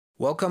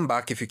Welcome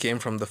back if you came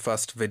from the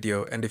first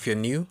video, and if you're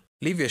new,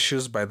 leave your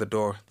shoes by the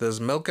door. There's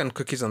milk and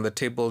cookies on the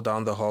table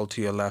down the hall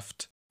to your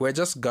left. We're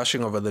just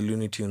gushing over the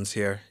Looney Tunes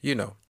here, you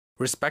know,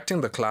 respecting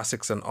the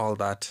classics and all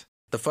that.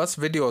 The first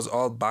video was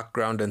all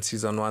background and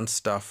season 1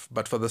 stuff,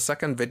 but for the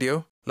second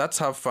video, let's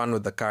have fun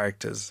with the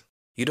characters.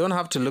 You don't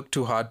have to look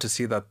too hard to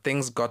see that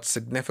things got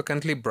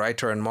significantly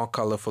brighter and more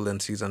colorful in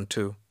season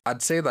 2.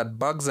 I'd say that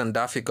Bugs and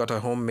Daffy got a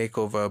home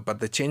makeover,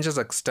 but the changes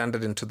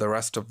extended into the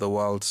rest of the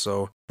world,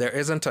 so there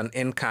isn't an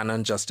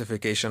in-canon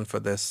justification for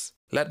this.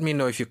 Let me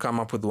know if you come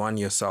up with one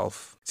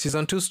yourself.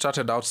 Season 2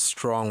 started out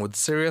strong with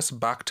serious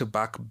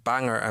back-to-back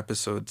banger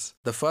episodes.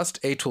 The first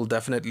 8 will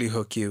definitely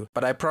hook you,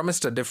 but I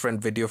promised a different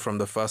video from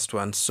the first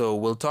one, so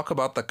we'll talk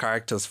about the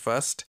characters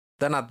first.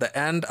 Then at the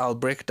end, I'll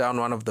break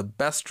down one of the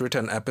best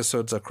written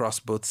episodes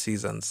across both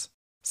seasons.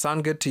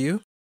 Sound good to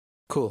you?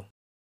 Cool.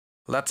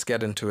 Let's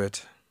get into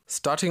it.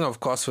 Starting of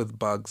course with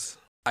Bugs.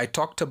 I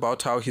talked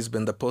about how he's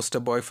been the poster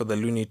boy for the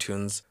Looney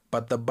Tunes,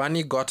 but the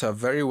bunny got a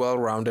very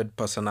well-rounded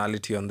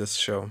personality on this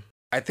show.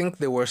 I think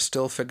they were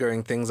still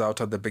figuring things out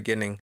at the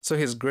beginning, so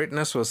his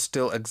greatness was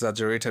still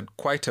exaggerated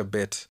quite a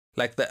bit.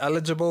 Like the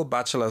Eligible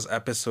Bachelors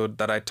episode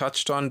that I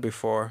touched on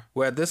before,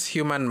 where this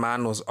human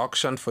man was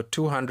auctioned for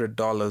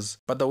 $200,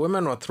 but the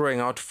women were throwing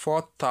out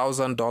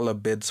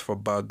 $4,000 bids for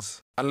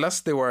Bugs.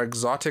 Unless they were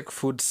exotic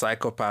food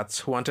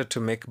psychopaths who wanted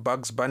to make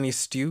Bugs Bunny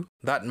stew,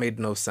 that made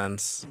no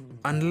sense.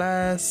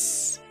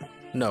 Unless...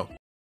 No,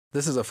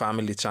 this is a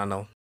family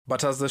channel.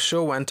 But as the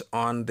show went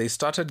on, they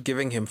started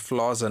giving him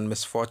flaws and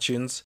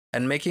misfortunes,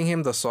 and making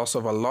him the source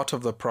of a lot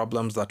of the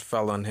problems that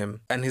fell on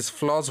him. And his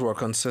flaws were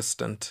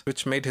consistent,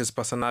 which made his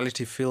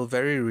personality feel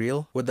very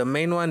real, with the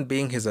main one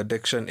being his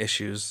addiction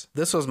issues.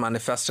 This was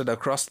manifested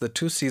across the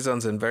 2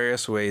 seasons in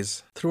various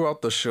ways.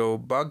 Throughout the show,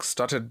 Bugs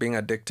started being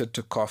addicted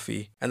to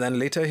coffee, and then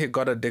later he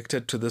got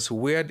addicted to this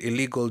weird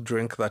illegal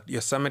drink that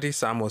Yosemite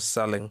Sam was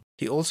selling.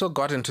 He also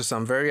got into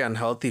some very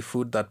unhealthy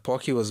food that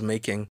Porky was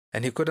making,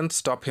 and he couldn't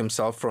stop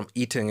himself from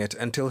eating it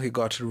until he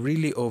got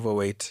really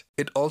overweight.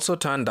 It also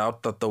turned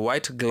out that the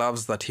white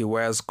gloves that he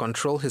wears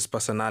control his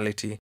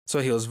personality, so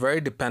he was very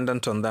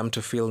dependent on them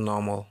to feel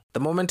normal. The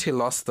moment he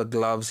lost the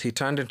gloves, he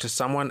turned into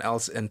someone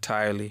else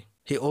entirely.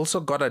 He also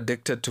got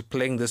addicted to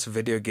playing this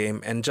video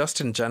game, and just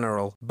in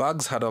general,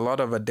 Bugs had a lot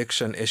of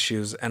addiction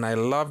issues, and I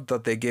loved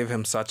that they gave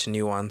him such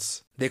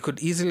nuance. They could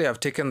easily have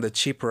taken the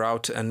cheap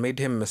route and made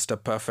him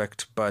Mr.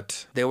 Perfect,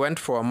 but they went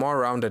for a more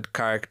rounded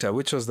character,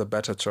 which was the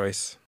better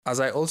choice. As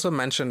I also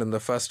mentioned in the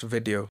first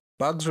video,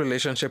 Bugs'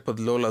 relationship with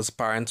Lola's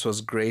parents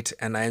was great,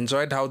 and I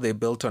enjoyed how they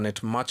built on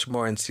it much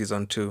more in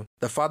season 2.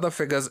 The Father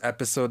Figures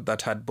episode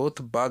that had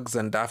both Bugs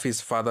and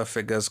Daffy's father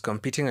figures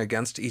competing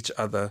against each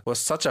other was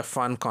such a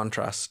fun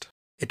contrast.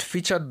 It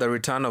featured the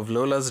return of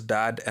Lola's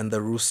dad and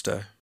the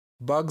rooster.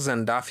 Bugs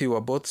and Daffy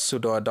were both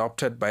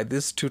pseudo-adopted by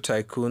these 2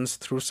 tycoons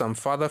through some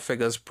Father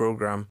Figures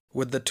program,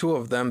 with the 2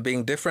 of them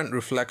being different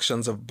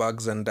reflections of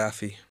Bugs and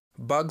Daffy.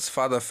 Bugs'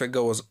 father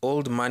figure was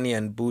old money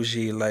and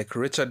bougie like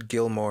Richard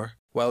Gilmore,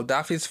 while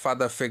Daffy's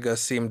father figure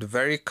seemed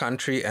very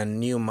country and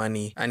new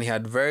money, and he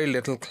had very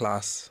little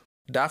class.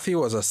 Daffy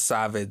was a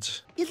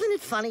savage. Isn't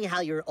it funny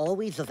how you're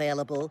always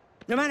available,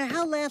 no matter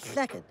how last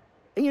second,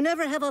 and you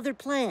never have other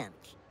plans?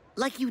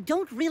 Like you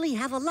don't really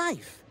have a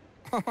life.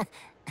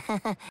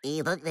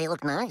 They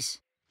look nice.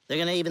 They're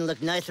gonna even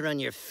look nicer on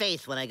your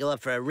face when I go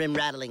up for a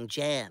rim-rattling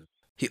jam.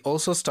 He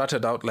also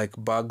started out like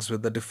Bugs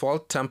with the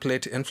default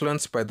template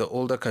influenced by the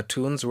older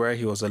cartoons where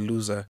he was a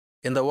loser.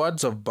 In the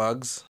words of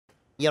Bugs,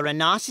 "You're a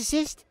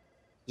narcissist,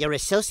 you're a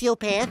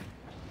sociopath,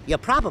 you're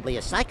probably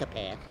a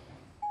psychopath,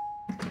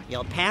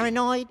 you're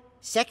paranoid,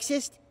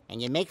 sexist,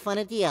 and you make fun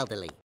of the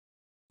elderly."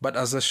 But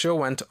as the show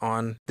went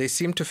on, they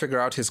seemed to figure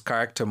out his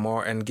character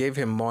more and gave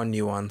him more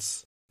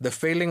nuance. The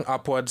failing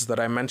upwards that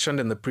I mentioned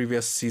in the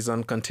previous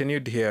season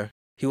continued here.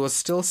 He was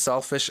still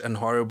selfish and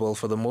horrible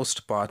for the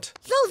most part.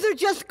 Those are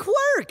just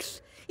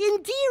quirks!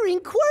 Endearing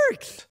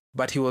quirks!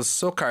 But he was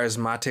so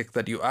charismatic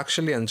that you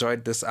actually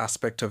enjoyed this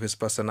aspect of his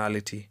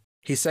personality.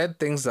 He said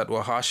things that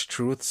were harsh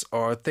truths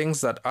or things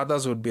that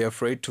others would be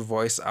afraid to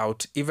voice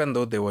out even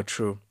though they were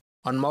true.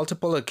 On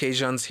multiple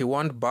occasions, he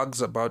warned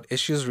Bugs about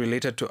issues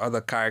related to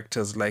other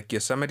characters like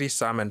Yosemite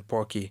Sam and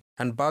Porky,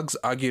 and Bugs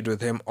argued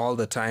with him all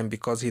the time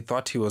because he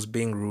thought he was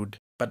being rude.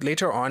 But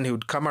later on, he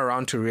would come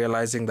around to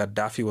realizing that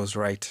Daffy was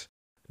right.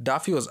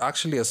 Daffy was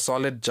actually a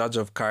solid judge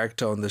of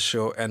character on the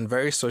show and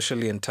very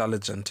socially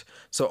intelligent,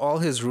 so all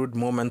his rude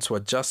moments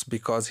were just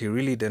because he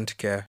really didn't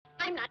care.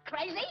 I'm not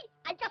crazy.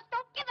 I just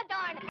don't give a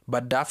darn.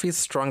 But Daffy's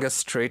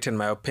strongest trait, in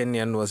my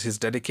opinion, was his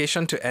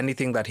dedication to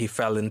anything that he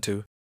fell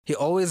into. He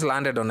always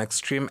landed on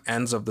extreme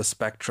ends of the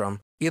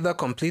spectrum, either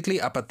completely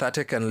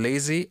apathetic and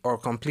lazy or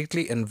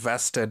completely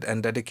invested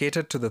and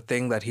dedicated to the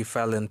thing that he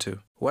fell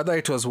into. Whether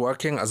it was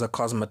working as a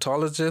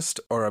cosmetologist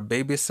or a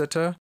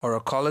babysitter or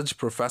a college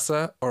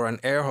professor or an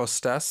air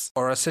hostess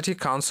or a city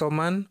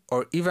councilman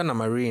or even a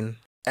marine.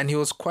 And he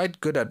was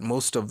quite good at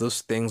most of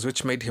those things,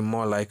 which made him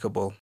more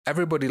likable.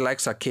 Everybody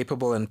likes a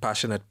capable and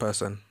passionate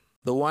person.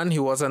 The one he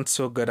wasn't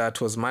so good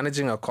at was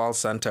managing a call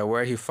center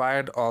where he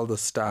fired all the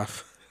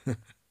staff.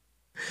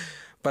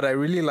 But I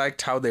really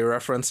liked how they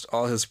referenced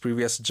all his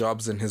previous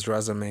jobs in his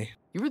resume.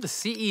 You were the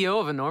CEO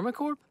of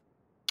Enormicorp?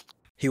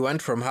 He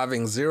went from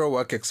having zero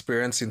work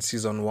experience in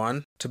season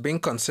 1 to being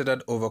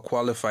considered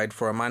overqualified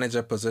for a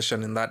manager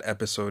position in that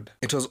episode.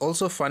 It was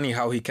also funny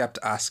how he kept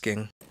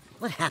asking,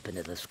 What happened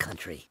to this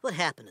country? What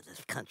happened to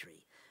this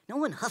country? No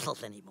one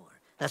hustles anymore.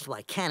 That's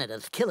why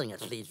Canada's killing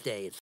us these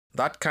days.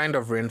 That kind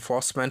of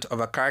reinforcement of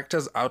a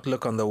character's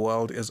outlook on the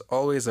world is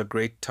always a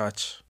great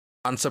touch.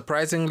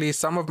 Unsurprisingly,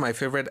 some of my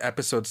favorite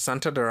episodes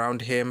centered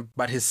around him,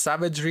 but his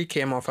savagery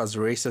came off as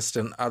racist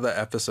in other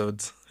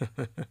episodes.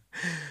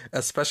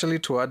 Especially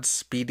towards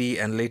Speedy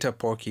and later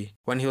Porky,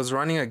 when he was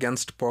running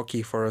against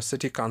Porky for a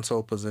city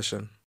council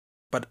position.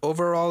 But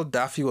overall,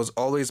 Daffy was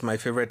always my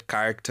favorite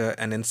character,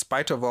 and in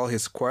spite of all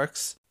his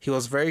quirks, he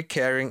was very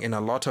caring in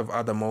a lot of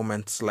other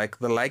moments, like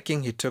the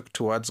liking he took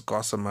towards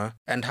Gossamer,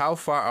 and how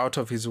far out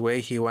of his way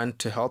he went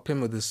to help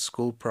him with his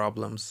school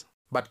problems.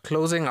 But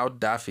closing out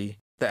Daffy,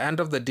 the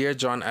end of the Dear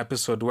John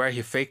episode where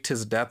he faked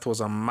his death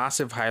was a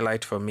massive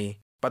highlight for me,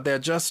 but there are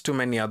just too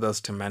many others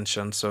to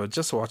mention, so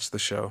just watch the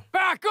show.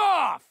 Back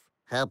off!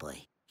 Oh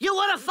boy. You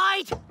wanna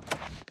fight?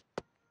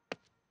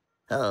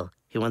 Oh,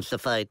 he wants to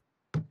fight.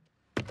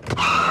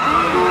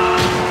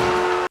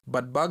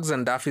 But Bugs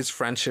and Daffy's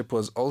friendship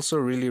was also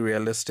really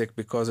realistic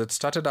because it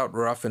started out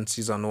rough in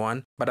season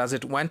 1, but as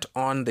it went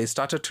on, they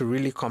started to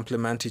really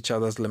complement each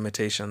other's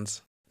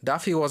limitations.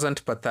 Daffy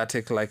wasn't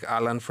pathetic like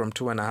Alan from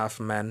 2.5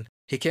 Men.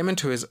 He came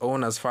into his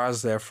own as far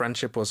as their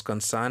friendship was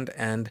concerned,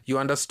 and you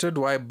understood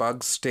why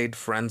Bugs stayed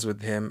friends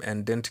with him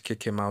and didn't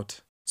kick him out.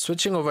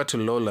 Switching over to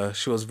Lola,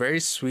 she was very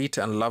sweet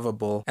and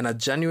lovable and a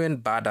genuine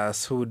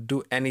badass who would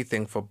do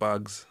anything for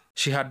Bugs.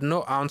 She had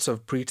no ounce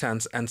of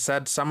pretense and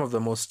said some of the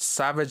most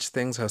savage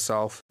things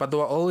herself, but they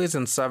were always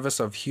in service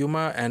of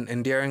humor and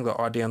endearing the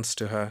audience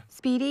to her.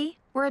 Speedy,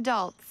 we're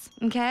adults,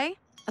 okay?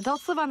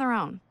 Adults live on their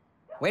own.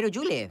 Where do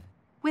you live?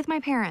 With my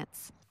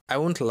parents. I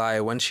won't lie,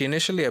 when she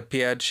initially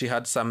appeared, she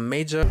had some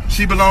major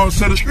She belongs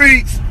to the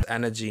streets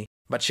energy,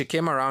 but she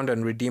came around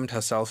and redeemed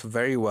herself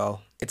very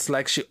well. It's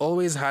like she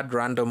always had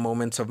random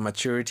moments of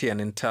maturity and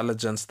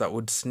intelligence that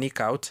would sneak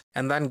out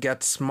and then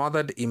get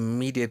smothered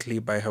immediately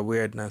by her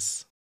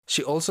weirdness.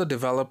 She also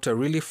developed a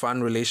really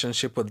fun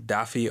relationship with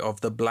Daffy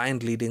of the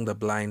blind leading the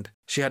blind.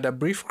 She had a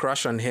brief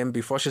crush on him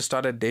before she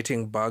started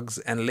dating Bugs,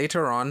 and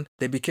later on,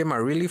 they became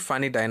a really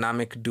funny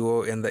dynamic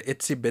duo in the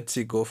Itsy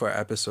Bitsy Gopher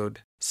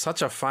episode.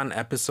 Such a fun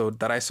episode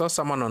that I saw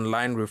someone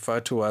online refer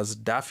to as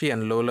Daffy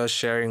and Lola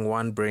sharing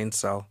one brain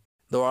cell.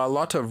 There were a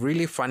lot of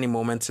really funny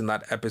moments in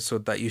that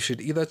episode that you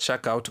should either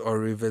check out or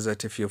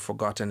revisit if you've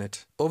forgotten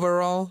it.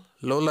 Overall,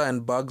 Lola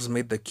and Bugs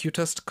made the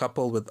cutest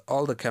couple with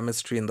all the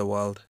chemistry in the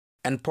world.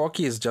 And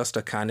Porky is just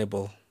a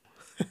cannibal.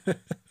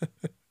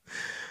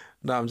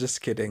 No, I'm just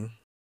kidding.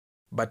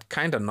 But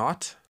kinda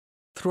not.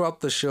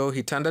 Throughout the show,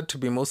 he tended to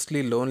be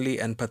mostly lonely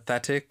and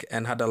pathetic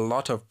and had a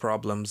lot of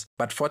problems.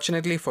 But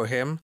fortunately for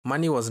him,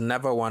 money was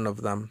never one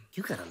of them.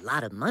 You got a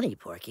lot of money,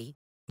 Porky.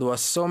 There were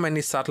so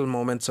many subtle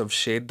moments of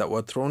shade that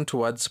were thrown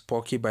towards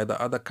Porky by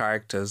the other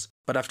characters,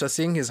 but after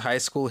seeing his high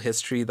school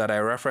history that I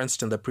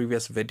referenced in the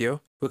previous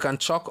video, we can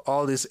chalk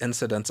all these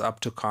incidents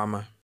up to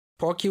karma.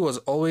 Porky was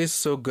always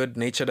so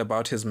good-natured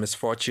about his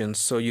misfortunes,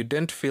 so you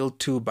didn't feel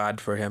too bad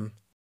for him.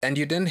 And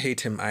you didn't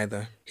hate him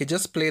either. He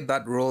just played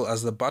that role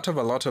as the butt of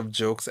a lot of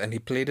jokes, and he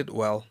played it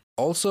well.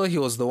 Also, he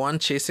was the one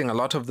chasing a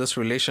lot of these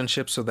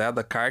relationships with the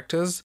other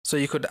characters, so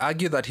you could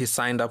argue that he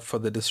signed up for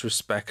the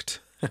disrespect.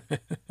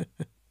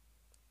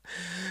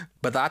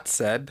 But that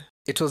said,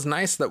 it was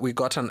nice that we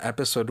got an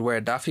episode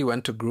where Daffy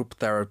went to group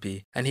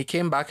therapy, and he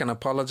came back and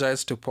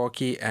apologized to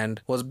Porky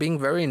and was being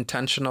very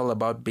intentional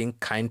about being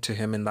kind to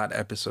him in that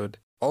episode.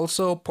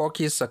 Also,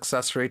 Porky's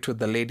success rate with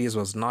the ladies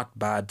was not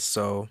bad,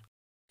 so,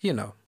 you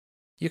know,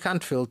 you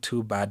can't feel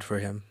too bad for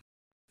him.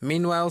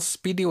 Meanwhile,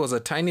 Speedy was a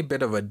tiny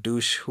bit of a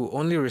douche who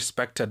only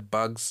respected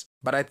Bugs,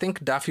 but I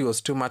think Daffy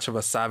was too much of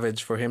a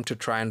savage for him to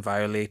try and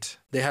violate.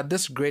 They had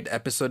this great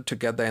episode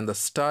together in The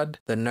Stud,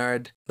 The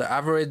Nerd, The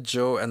Average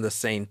Joe, and The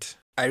Saint.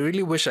 I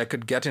really wish I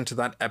could get into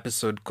that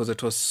episode because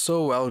it was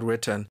so well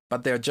written,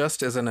 but there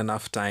just isn't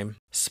enough time.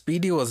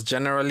 Speedy was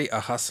generally a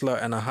hustler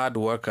and a hard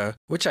worker,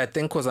 which I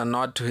think was a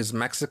nod to his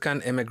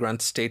Mexican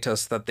immigrant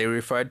status that they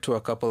referred to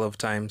a couple of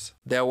times.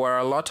 There were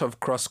a lot of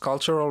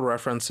cross-cultural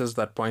references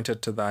that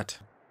pointed to that.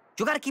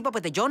 You gotta keep up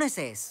with the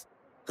Joneses.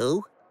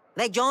 Who?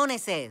 The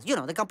Joneses, you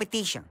know, the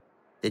competition.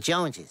 The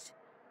Joneses.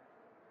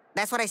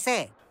 That's what I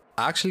said.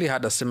 I actually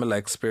had a similar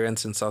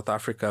experience in South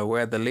Africa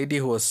where the lady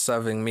who was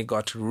serving me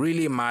got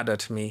really mad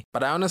at me,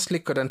 but I honestly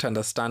couldn't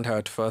understand her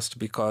at first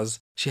because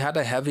she had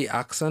a heavy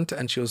accent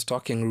and she was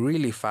talking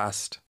really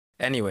fast.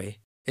 Anyway,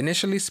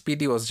 initially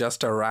Speedy was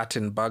just a rat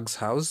in Bugs'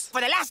 house.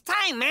 For the last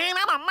time, man,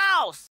 I'm a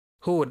mouse!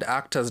 Who would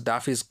act as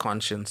Daffy's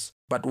conscience.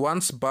 But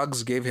once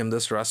Bugs gave him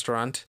this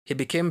restaurant, he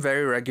became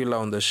very regular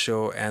on the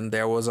show and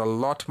there was a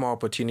lot more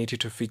opportunity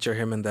to feature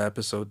him in the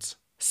episodes.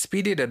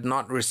 Speedy did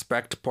not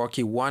respect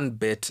Porky one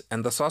bit,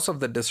 and the source of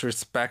the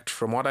disrespect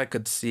from what I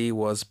could see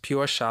was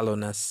pure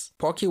shallowness.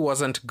 Porky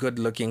wasn't good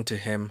looking to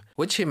him,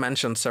 which he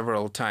mentioned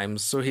several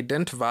times, so he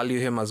didn't value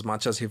him as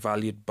much as he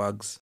valued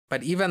Bugs.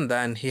 But even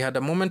then, he had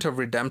a moment of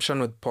redemption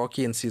with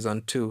Porky in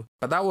Season 2,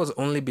 but that was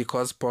only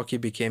because Porky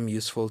became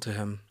useful to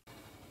him.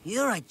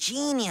 You're a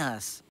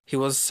genius. He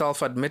was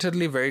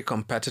self-admittedly very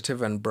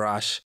competitive and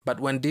brash, but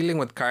when dealing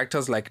with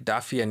characters like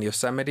Daffy and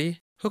Yosemite,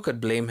 who could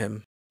blame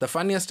him? The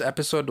funniest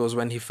episode was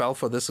when he fell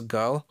for this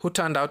girl who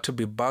turned out to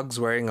be Bugs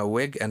wearing a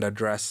wig and a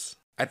dress.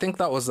 I think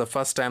that was the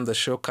first time the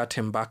show cut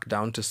him back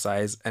down to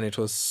size, and it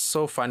was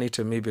so funny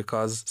to me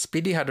because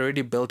Speedy had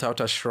already built out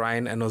a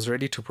shrine and was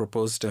ready to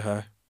propose to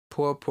her.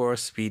 Poor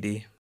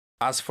Speedy.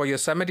 As for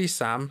Yosemite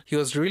Sam, he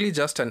was really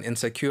just an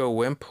insecure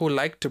wimp who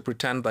liked to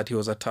pretend that he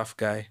was a tough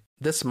guy.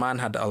 This man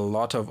had a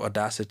lot of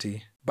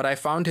audacity. But I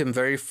found him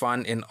very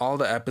fun in all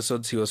the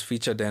episodes he was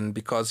featured in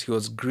because he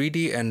was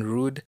greedy and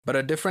rude, but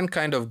a different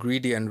kind of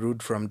greedy and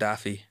rude from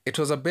Daffy. It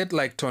was a bit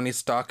like Tony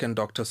Stark and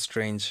Doctor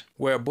Strange,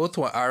 where both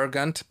were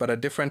arrogant, but a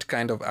different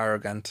kind of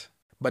arrogant.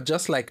 But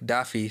just like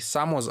Daffy,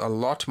 Sam was a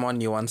lot more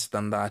nuanced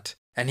than that,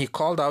 and he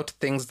called out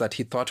things that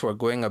he thought were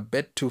going a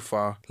bit too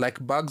far,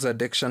 like Bugs'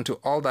 addiction to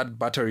all that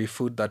buttery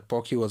food that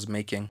Porky was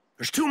making.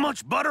 There's too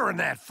much butter in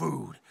that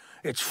food.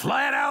 It's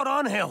flat out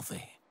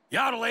unhealthy. You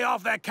ought to lay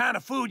off that kind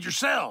of food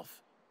yourself.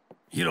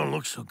 You don't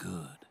look so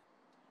good.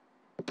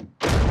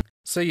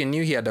 So you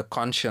knew he had a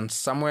conscience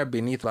somewhere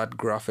beneath that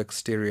gruff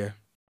exterior.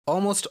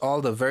 Almost all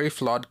the very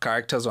flawed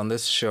characters on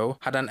this show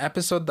had an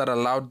episode that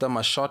allowed them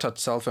a shot at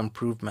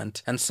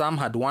self-improvement, and Sam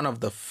had one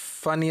of the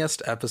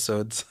funniest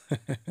episodes.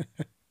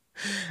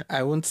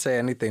 I won't say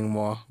anything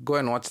more. Go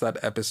and watch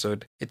that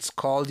episode. It's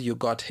called You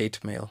Got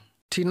Hate Mail.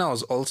 Tina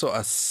was also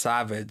a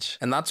savage,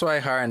 and that's why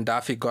her and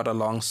Daffy got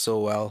along so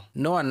well.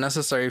 No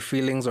unnecessary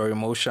feelings or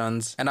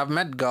emotions, and I've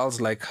met girls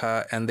like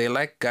her, and they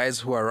like guys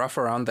who are rough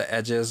around the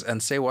edges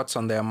and say what's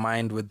on their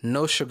mind with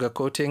no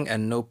sugarcoating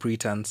and no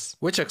pretense,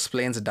 which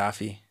explains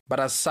Daffy. But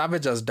as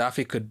savage as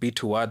Daffy could be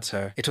towards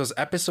her, it was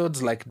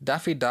episodes like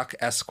Daffy Duck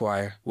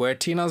Esquire, where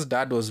Tina's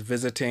dad was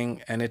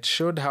visiting and it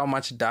showed how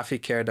much Daffy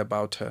cared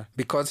about her,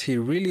 because he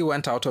really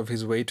went out of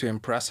his way to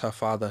impress her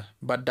father.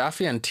 But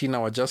Daffy and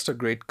Tina were just a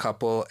great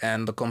couple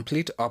and the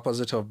complete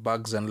opposite of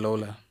Bugs and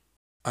Lola.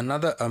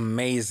 Another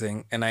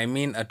amazing, and I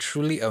mean a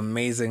truly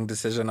amazing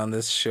decision on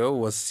this show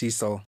was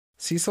Cecil.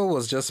 Cecil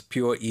was just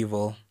pure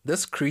evil.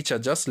 This creature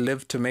just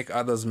lived to make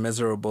others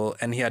miserable,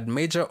 and he had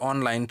major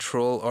online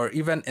troll or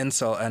even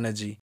incel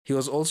energy. He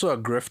was also a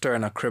grifter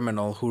and a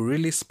criminal who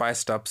really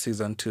spiced up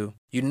Season 2.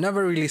 You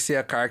never really see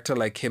a character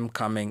like him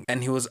coming,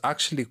 and he was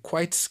actually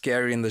quite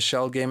scary in the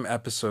Shell Game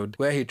episode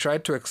where he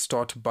tried to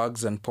extort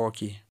Bugs and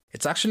Porky.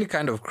 It's actually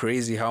kind of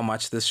crazy how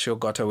much this show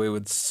got away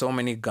with so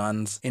many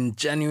guns in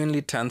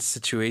genuinely tense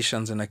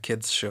situations in a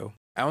kids show.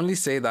 I only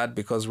say that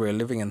because we're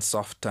living in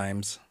soft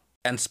times.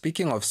 And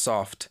speaking of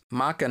soft,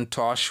 Mark and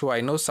Tosh, who I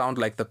know sound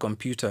like the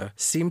computer,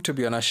 seemed to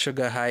be on a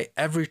sugar high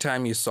every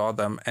time you saw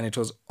them, and it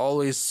was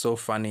always so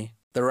funny.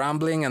 The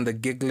rambling and the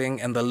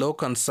giggling and the low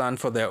concern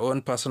for their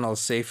own personal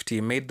safety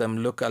made them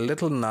look a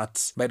little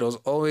nuts, but it was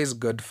always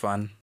good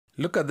fun.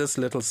 Look at this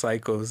little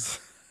psychos.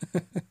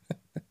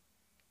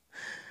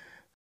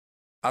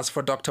 As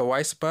for Dr.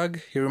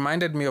 Weisberg, he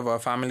reminded me of our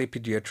family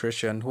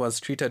pediatrician who has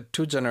treated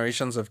 2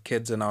 generations of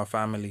kids in our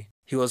family.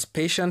 He was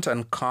patient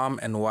and calm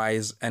and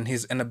wise, and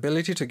his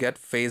inability to get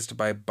fazed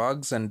by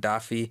Bugs and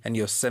Daffy and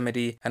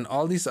Yosemite and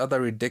all these other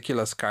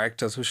ridiculous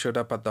characters who showed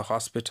up at the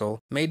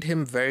hospital made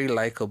him very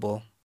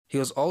likable. He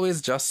was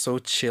always just so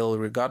chill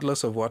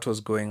regardless of what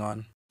was going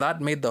on. That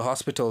made the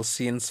hospital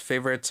scenes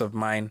favorites of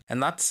mine,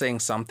 and that's saying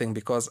something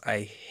because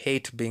I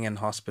hate being in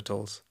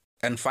hospitals.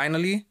 And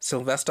finally,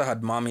 Sylvester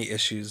had mommy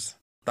issues.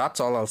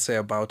 That's all I'll say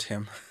about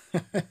him.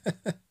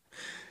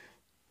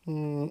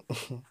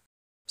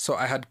 So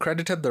I had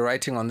credited the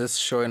writing on this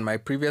show in my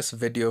previous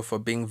video for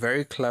being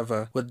very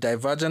clever, with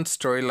divergent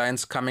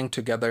storylines coming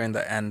together in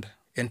the end.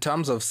 In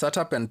terms of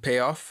setup and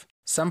payoff,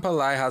 Semper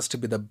Li has to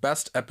be the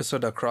best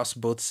episode across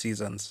both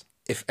seasons.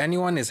 If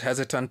anyone is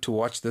hesitant to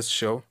watch this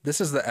show,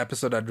 this is the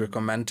episode I'd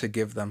recommend to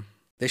give them.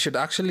 They should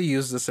actually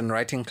use this in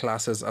writing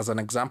classes as an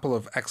example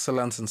of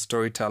excellence in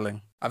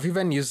storytelling. I've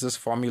even used this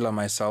formula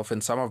myself in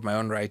some of my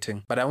own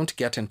writing, but I won't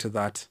get into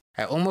that.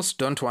 I almost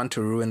don't want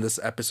to ruin this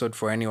episode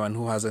for anyone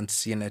who hasn't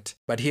seen it,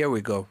 but here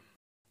we go.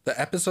 The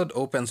episode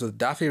opens with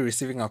Daffy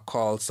receiving a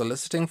call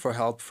soliciting for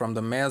help from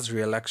the mayor's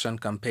re-election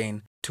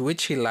campaign, to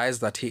which he lies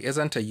that he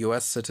isn't a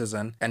US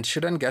citizen and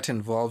shouldn't get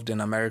involved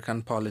in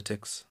American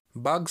politics.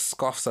 Bugs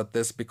scoffs at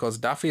this because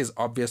Daffy is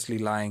obviously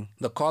lying.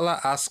 The caller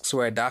asks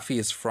where Daffy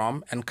is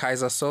from, and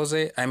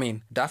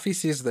Daffy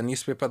sees the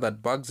newspaper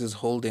that Bugs is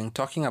holding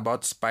talking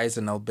about spies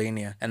in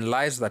Albania and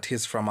lies that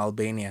he's from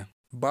Albania.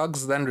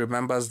 Bugs then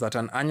remembers that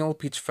an annual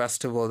peach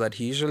festival that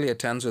he usually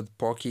attends with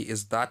Porky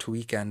is that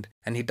weekend,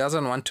 and he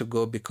doesn't want to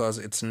go because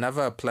it's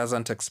never a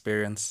pleasant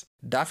experience.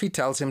 Daffy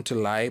tells him to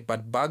lie,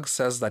 but Bugs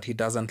says that he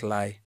doesn't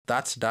lie.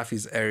 That's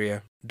Daffy's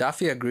area.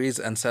 Daffy agrees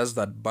and says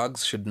that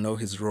Bugs should know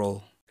his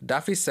role.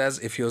 Daffy says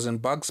if he was in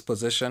Bugs'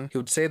 position, he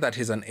would say that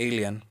he's an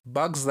alien.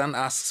 Bugs then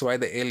asks why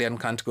the alien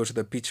can't go to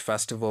the Peach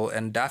Festival,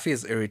 and Daffy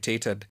is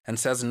irritated and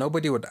says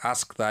nobody would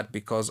ask that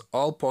because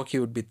all Porky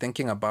would be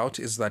thinking about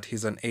is that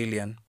he's an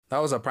alien.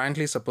 That was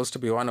apparently supposed to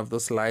be one of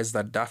those lies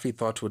that Daffy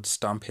thought would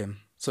stump him.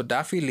 So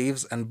Daffy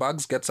leaves and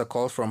Bugs gets a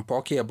call from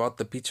Porky about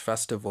the Peach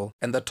Festival,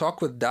 and the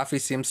talk with Daffy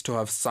seems to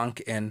have sunk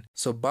in,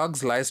 so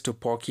Bugs lies to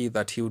Porky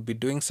that he would be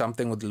doing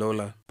something with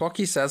Lola.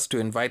 Porky says to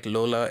invite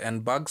Lola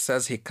and Bugs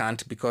says he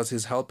can't because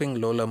he's helping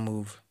Lola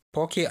move.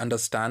 Porky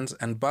understands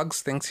and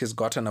Bugs thinks he's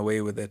gotten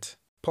away with it.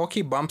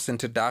 Porky bumps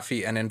into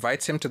Daffy and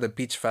invites him to the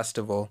Peach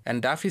Festival,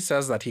 and Daffy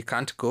says that he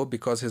can't go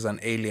because he's an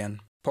alien.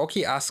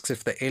 Porky asks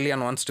if the alien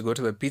wants to go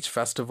to the Peach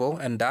Festival,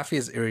 and Daffy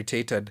is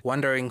irritated,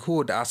 wondering who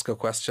would ask a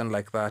question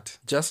like that,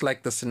 just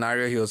like the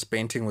scenario he was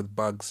painting with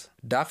Bugs.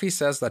 Daffy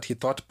says that he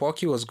thought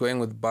Porky was going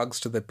with Bugs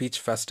to the Peach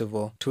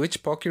Festival, to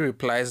which Porky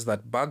replies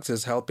that Bugs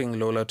is helping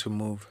Lola to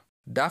move.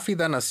 Daffy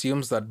then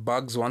assumes that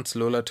Bugs wants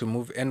Lola to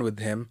move in with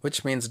him,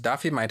 which means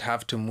Daffy might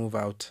have to move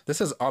out. This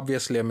is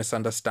obviously a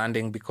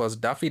misunderstanding because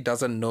Daffy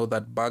doesn't know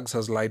that Bugs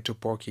has lied to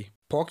Porky.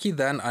 Porky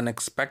then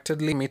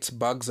unexpectedly meets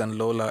Bugs and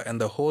Lola and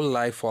the whole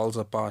lie falls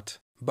apart.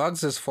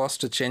 Bugs is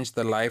forced to change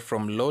the lie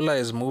from Lola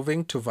is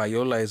moving to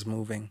Viola is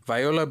moving,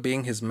 Viola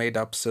being his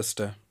made-up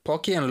sister.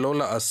 Porky and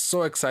Lola are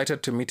so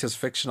excited to meet his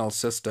fictional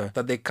sister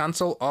that they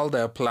cancel all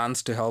their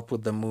plans to help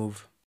with the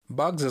move.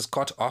 Bugs is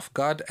caught off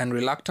guard and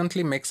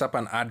reluctantly makes up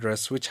an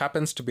address which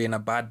happens to be in a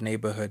bad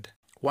neighborhood.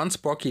 Once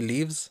Porky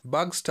leaves,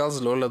 Bugs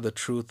tells Lola the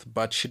truth,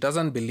 but she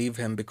doesn't believe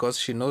him because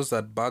she knows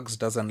that Bugs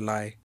doesn't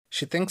lie.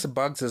 She thinks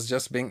Bugs is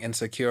just being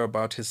insecure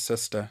about his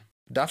sister.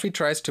 Daffy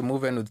tries to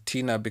move in with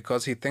Tina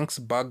because he thinks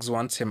Bugs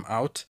wants him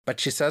out, but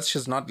she says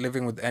she's not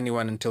living with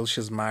anyone until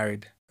she's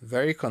married.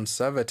 Very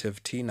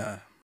conservative,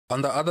 Tina.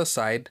 On the other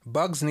side,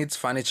 Bugs needs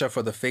furniture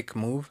for the fake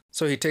move,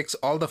 so he takes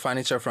all the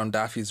furniture from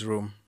Daffy's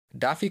room.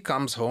 Daffy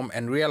comes home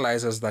and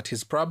realizes that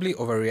he's probably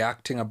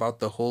overreacting about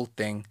the whole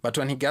thing, but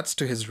when he gets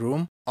to his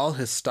room, all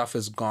his stuff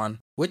is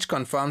gone, which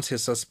confirms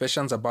his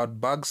suspicions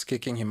about Bugs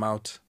kicking him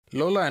out.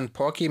 Lola and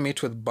Porky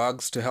meet with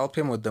Bugs to help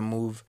him with the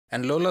move,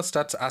 and Lola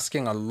starts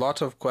asking a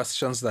lot of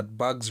questions that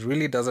Bugs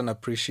really doesn't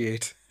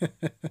appreciate.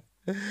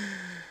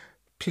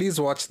 Please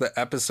watch the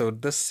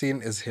episode, this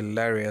scene is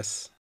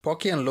hilarious.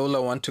 Porky and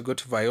Lola want to go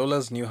to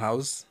Viola's new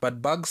house,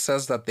 but Bugs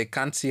says that they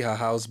can't see her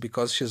house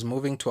because she's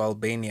moving to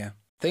Albania.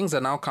 Things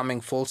are now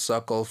coming full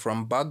circle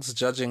from Bugs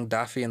judging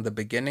Daffy in the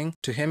beginning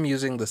to him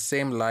using the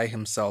same lie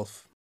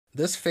himself.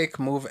 This fake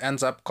move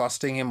ends up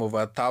costing him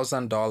over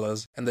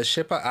 $1,000 and the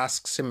shipper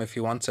asks him if he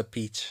wants a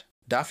peach.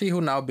 Daffy,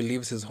 who now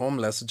believes he's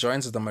homeless,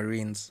 joins the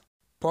Marines.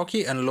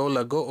 Porky and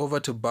Lola go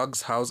over to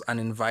Bugs' house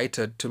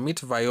uninvited to meet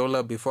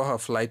Viola before her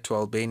flight to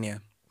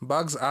Albania.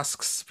 Bugs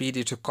asks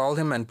Speedy to call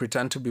him and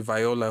pretend to be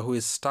Viola, who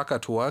is stuck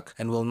at work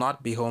and will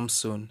not be home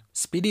soon.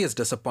 Speedy is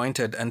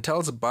disappointed and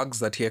tells Bugs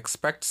that he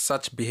expects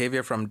such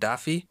behavior from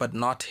Daffy, but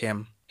not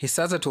him. He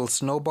says it will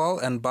snowball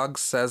and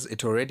Bugs says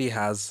it already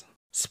has.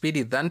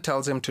 Speedy then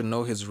tells him to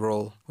know his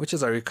role, which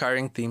is a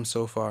recurring theme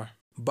so far.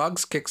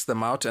 Bugs kicks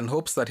them out and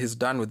hopes that he's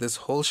done with this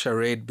whole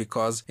charade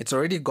because it's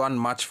already gone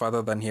much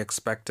further than he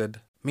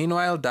expected.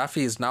 Meanwhile,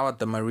 Daffy is now at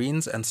the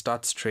Marines and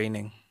starts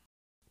training.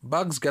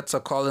 Bugs gets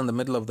a call in the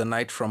middle of the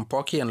night from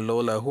Porky and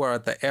Lola, who are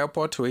at the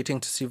airport waiting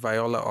to see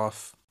Viola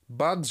off.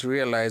 Bugs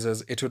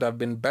realizes it would have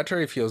been better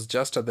if he was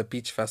just at the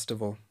Peach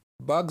Festival.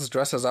 Bugs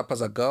dresses up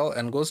as a girl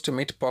and goes to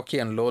meet Porky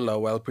and Lola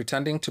while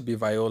pretending to be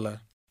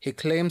Viola. He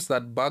claims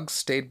that Bugs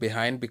stayed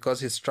behind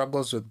because he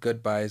struggles with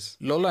goodbyes.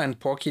 Lola and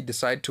Porky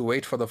decide to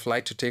wait for the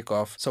flight to take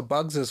off, so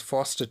Bugs is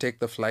forced to take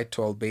the flight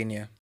to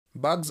Albania.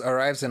 Bugs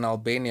arrives in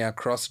Albania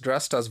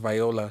cross-dressed as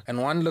Viola, and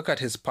one look at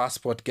his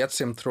passport gets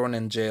him thrown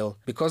in jail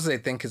because they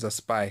think he's a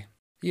spy.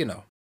 You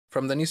know,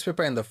 from the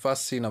newspaper in the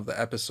first scene of the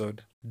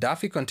episode.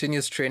 Daffy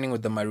continues training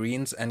with the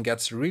Marines and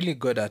gets really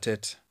good at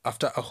it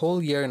after a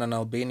whole year in an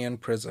Albanian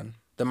prison.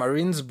 The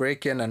Marines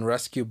break in and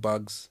rescue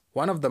Bugs.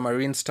 One of the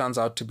Marines turns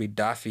out to be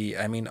Daffy,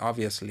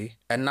 obviously,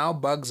 and now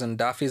Bugs and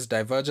Daffy's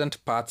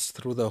divergent paths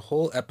through the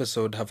whole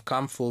episode have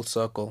come full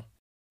circle.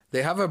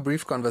 They have a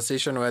brief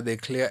conversation where they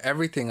clear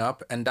everything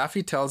up and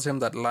Daffy tells him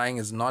that lying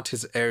is not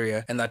his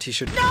area and that he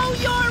should Know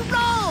your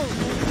role!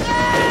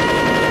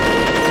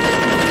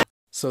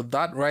 So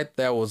that right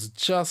there was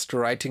just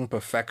writing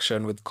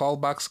perfection with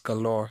callbacks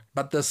galore,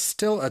 but there's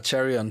still a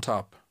cherry on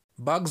top.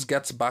 Bugs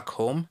gets back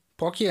home.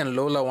 Porky and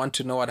Lola want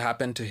to know what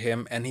happened to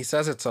him and he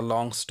says it's a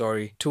long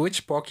story, to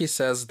which Porky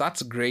says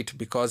that's great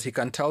because he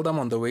can tell them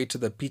on the way to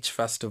the Peach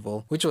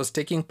Festival, which was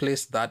taking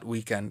place that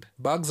weekend.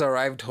 Bugs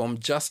arrived home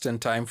just in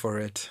time for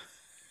it.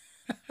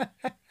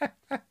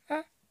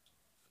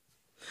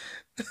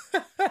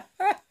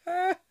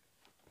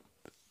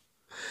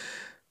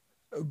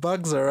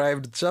 Bugs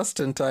arrived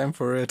just in time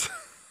for it.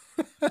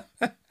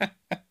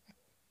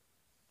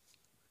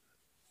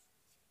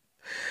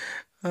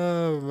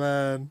 Oh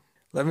man.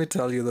 Let me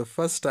tell you, the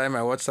first time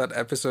I watched that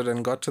episode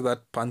and got to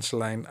that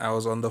punchline, I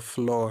was on the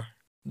floor.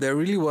 There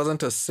really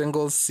wasn't a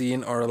single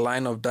scene or a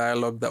line of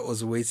dialogue that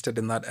was wasted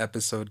in that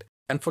episode.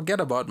 And forget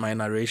about my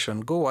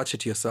narration, go watch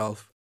it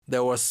yourself.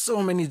 There were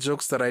so many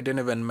jokes that I didn't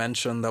even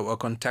mention that were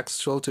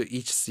contextual to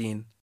each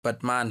scene.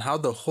 But man, how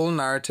the whole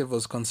narrative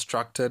was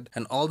constructed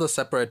and all the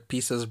separate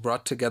pieces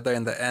brought together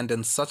in the end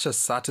in such a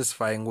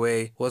satisfying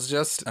way was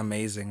just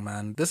amazing,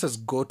 man. This is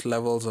GOAT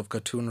levels of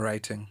cartoon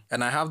writing.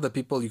 And I have the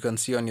people you can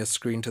see on your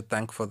screen to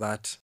thank for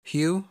that.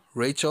 Hugh,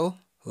 Rachel,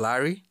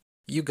 Larry,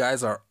 you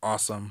guys are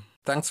awesome.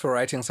 Thanks for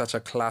writing such a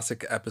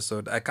classic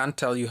episode. I can't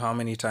tell you how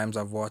many times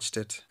I've watched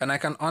it. And I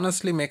can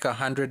honestly make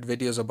 100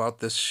 videos about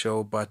this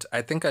show, but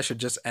I think I should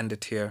just end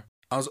it here.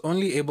 I was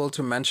only able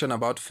to mention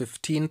about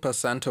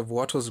 15% of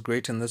what was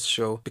great in this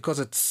show because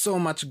it's so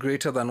much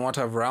greater than what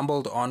I've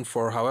rambled on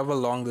for however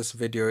long this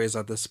video is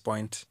at this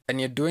point. And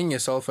you're doing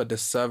yourself a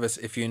disservice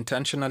if you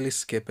intentionally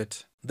skip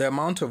it. The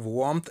amount of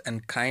warmth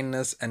and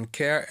kindness and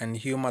care and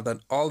humor that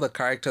all the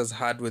characters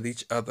had with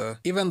each other,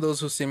 even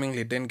those who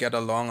seemingly didn't get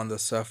along on the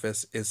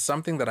surface, is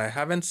something that I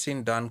haven't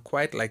seen done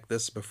quite like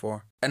this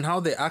before. And how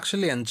they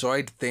actually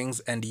enjoyed things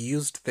and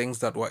used things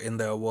that were in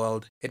their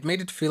world. It made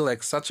it feel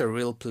like such a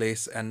real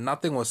place and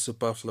nothing was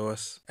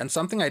superfluous. And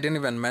something I didn't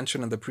even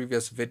mention in the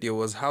previous video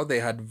was how they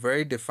had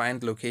very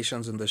defined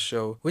locations in the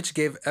show, which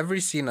gave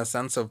every scene a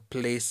sense of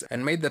place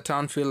and made the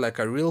town feel like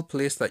a real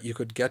place that you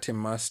could get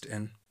immersed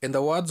in. In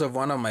the words of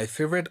one of my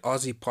favorite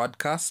Aussie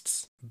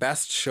podcasts,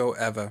 best show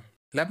ever.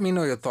 Let me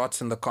know your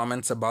thoughts in the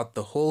comments about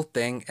the whole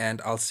thing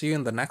and I'll see you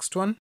in the next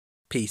one.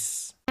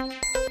 Peace.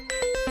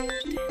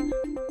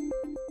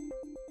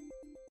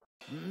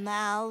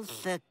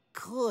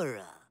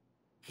 Malthakura.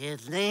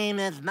 His name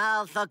is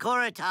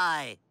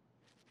Malthakuratai.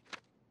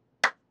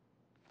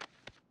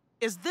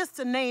 Is this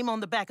the name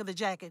on the back of the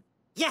jacket?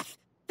 Yes,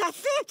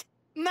 that's it!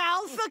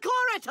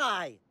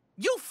 Malthakuratai!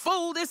 You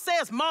fool, this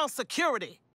says mall security.